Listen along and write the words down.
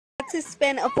To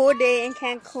spend a full day in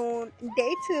Cancun,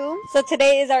 day 2. So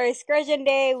today is our excursion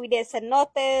day. We did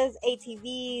cenotes,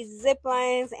 ATVs, zip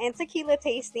lines, and tequila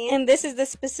tasting. And this is the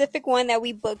specific one that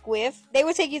we booked with. They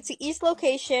will take you to each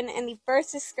location, and the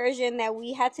first excursion that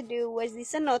we had to do was the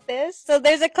cenotes. So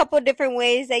there's a couple different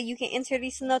ways that you can enter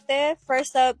the cenote.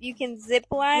 First up, you can zip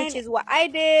line, which is what I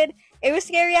did. It was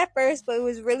scary at first, but it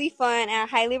was really fun, and I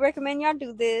highly recommend y'all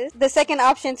do this. The second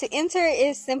option to enter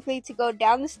is simply to go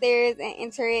down the stairs and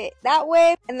enter it that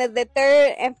way. And then the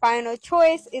third and final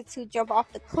choice is to jump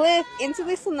off the cliff into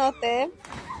the cenote.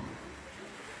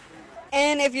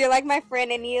 And if you're like my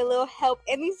friend and need a little help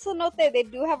in the cenote, they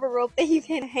do have a rope that you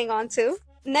can hang on to.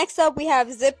 Next up, we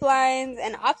have zip lines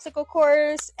and obstacle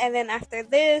course, and then after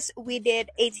this we did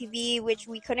ATV, which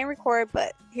we couldn't record,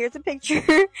 but here's a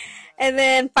picture. And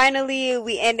then finally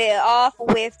we ended off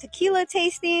with tequila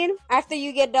tasting. After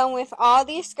you get done with all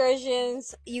the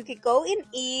excursions, you could go and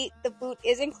eat. The food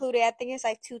is included. I think it's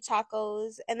like 2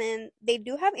 tacos, and then they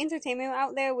do have entertainment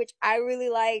out there, which I really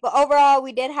like. But overall,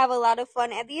 we did have a lot of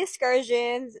fun at the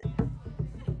excursions.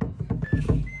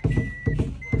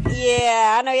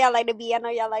 Yeah, I know y'all like the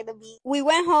beat. We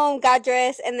went home, got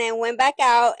dressed, and then went back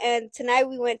out, and tonight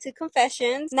we went to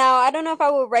Confessions. Now, I don't know if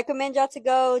I would recommend y'all to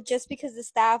go just because the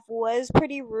staff was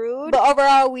pretty rude, but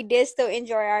overall, we did still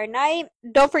enjoy our night.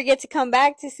 Don't forget to come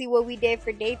back to see what we did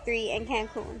for day 3 in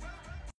Cancun.